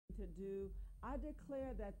to do, I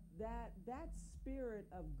declare that spirit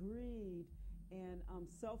of greed and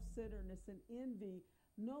self-centeredness and envy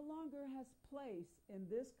no longer has place in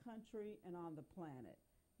this country and on the planet.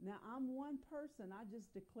 Now, I'm one person. I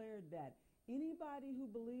just declared that. Anybody who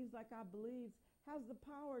believes like I believe has the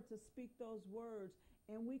power to speak those words,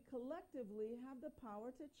 and we collectively have the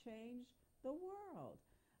power to change the world.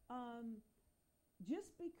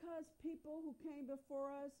 Just because people who came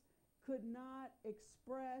before us could not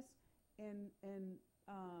express and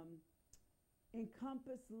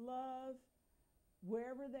encompass love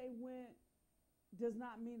wherever they went does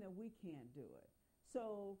not mean that we can't do it.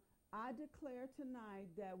 So I declare tonight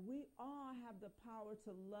that we all have the power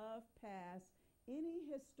to love past any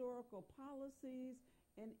historical policies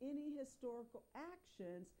and any historical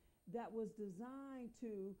actions that was designed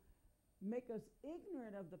to make us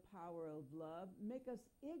ignorant of the power of love, make us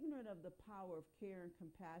ignorant of the power of care and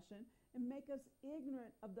compassion, and make us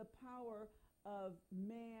ignorant of the power of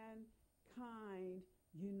mankind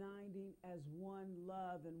uniting as one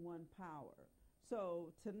love and one power.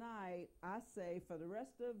 So tonight, I say for the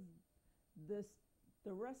rest of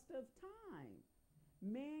time,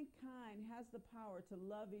 mankind has the power to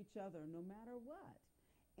love each other no matter what.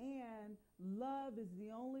 And love is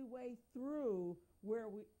the only way through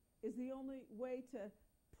is the only way to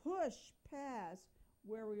push past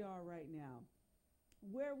where we are right now.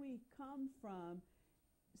 Where we come from,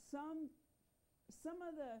 some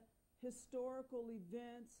of the historical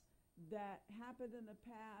events that happened in the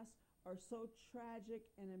past are so tragic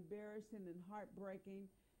and embarrassing and heartbreaking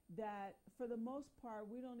that for the most part,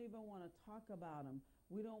 we don't even want to talk about them.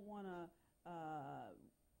 We don't want to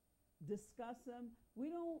discuss them. We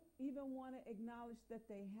don't even want to acknowledge that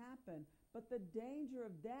they happen. But the danger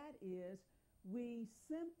of that is we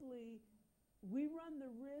run the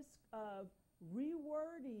risk of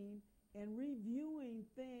rewording and reviewing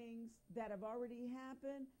things that have already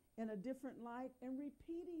happened in a different light and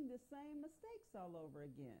repeating the same mistakes all over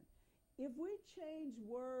again. If we change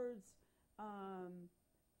words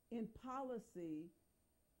in policy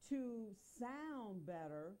to sound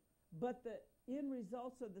better, but the end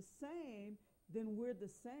results are the same, then we're the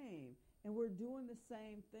same. And we're doing the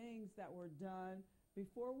same things that were done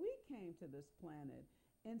before we came to this planet.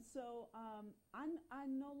 And so I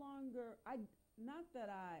no longer, not that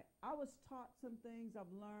I was taught some things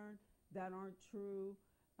I've learned that aren't true.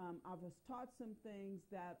 I was taught some things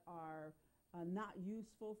that are not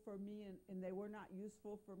useful for me, and they were not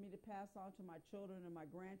useful for me to pass on to my children and my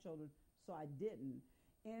grandchildren, so I didn't.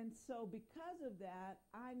 And so because of that,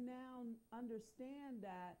 I now understand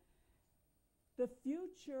that the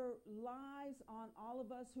future lies on all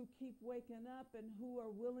of us who keep waking up and who are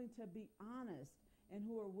willing to be honest and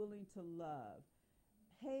who are willing to love.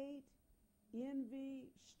 Hate, envy,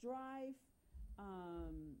 strife,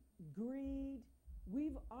 greed,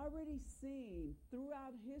 we've already seen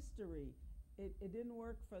throughout history. It didn't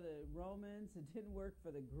work for the Romans. It didn't work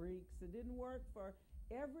for the Greeks. It didn't work for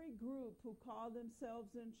every group who called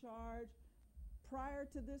themselves in charge prior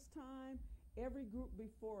to this time. Every group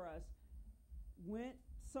before us went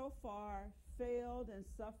so far, failed and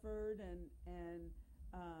suffered and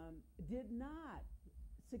did not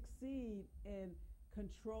succeed in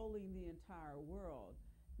controlling the entire world.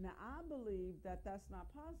 Now, I believe that that's not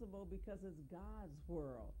possible because it's God's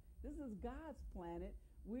world. This is God's planet.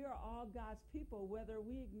 We are all God's people, whether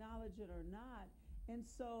we acknowledge it or not. And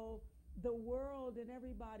so the world and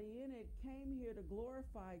everybody in it came here to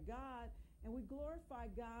glorify God, and we glorify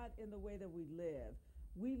God in the way that we live.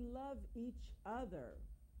 We love each other.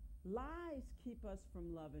 Lies keep us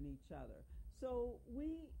from loving each other. So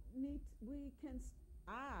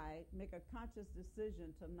I make a conscious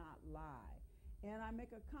decision to not lie. And I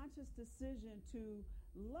make a conscious decision to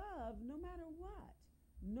love no matter what.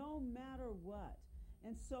 No matter what.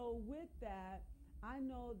 And so with that, I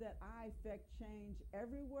know that I affect change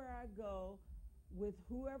everywhere I go with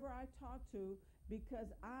whoever I talk to,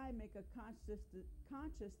 because I make a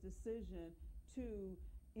conscious decision to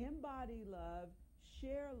embody love,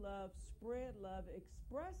 share love, spread love,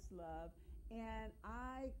 express love, and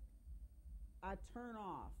I turn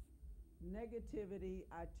off negativity,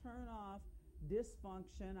 I turn off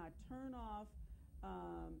dysfunction, I turn off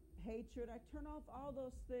hatred, I turn off all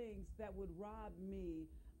those things that would rob me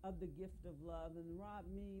of the gift of love and rob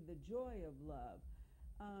me the joy of love.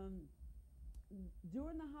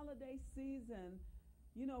 During the holiday season,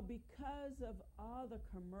 because of all the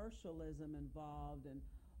commercialism involved and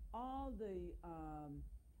all the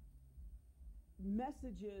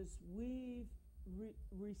messages we've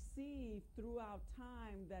received throughout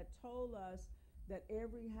time that told us that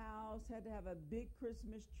every house had to have a big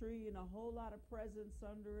Christmas tree and a whole lot of presents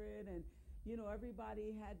under it. And,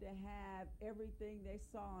 everybody had to have everything they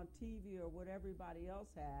saw on TV or what everybody else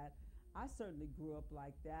had. I certainly grew up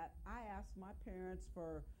like that. I asked my parents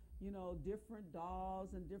for, different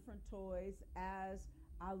dolls and different toys as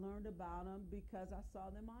I learned about them because I saw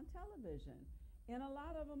them on television. And a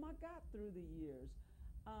lot of them I got through the years.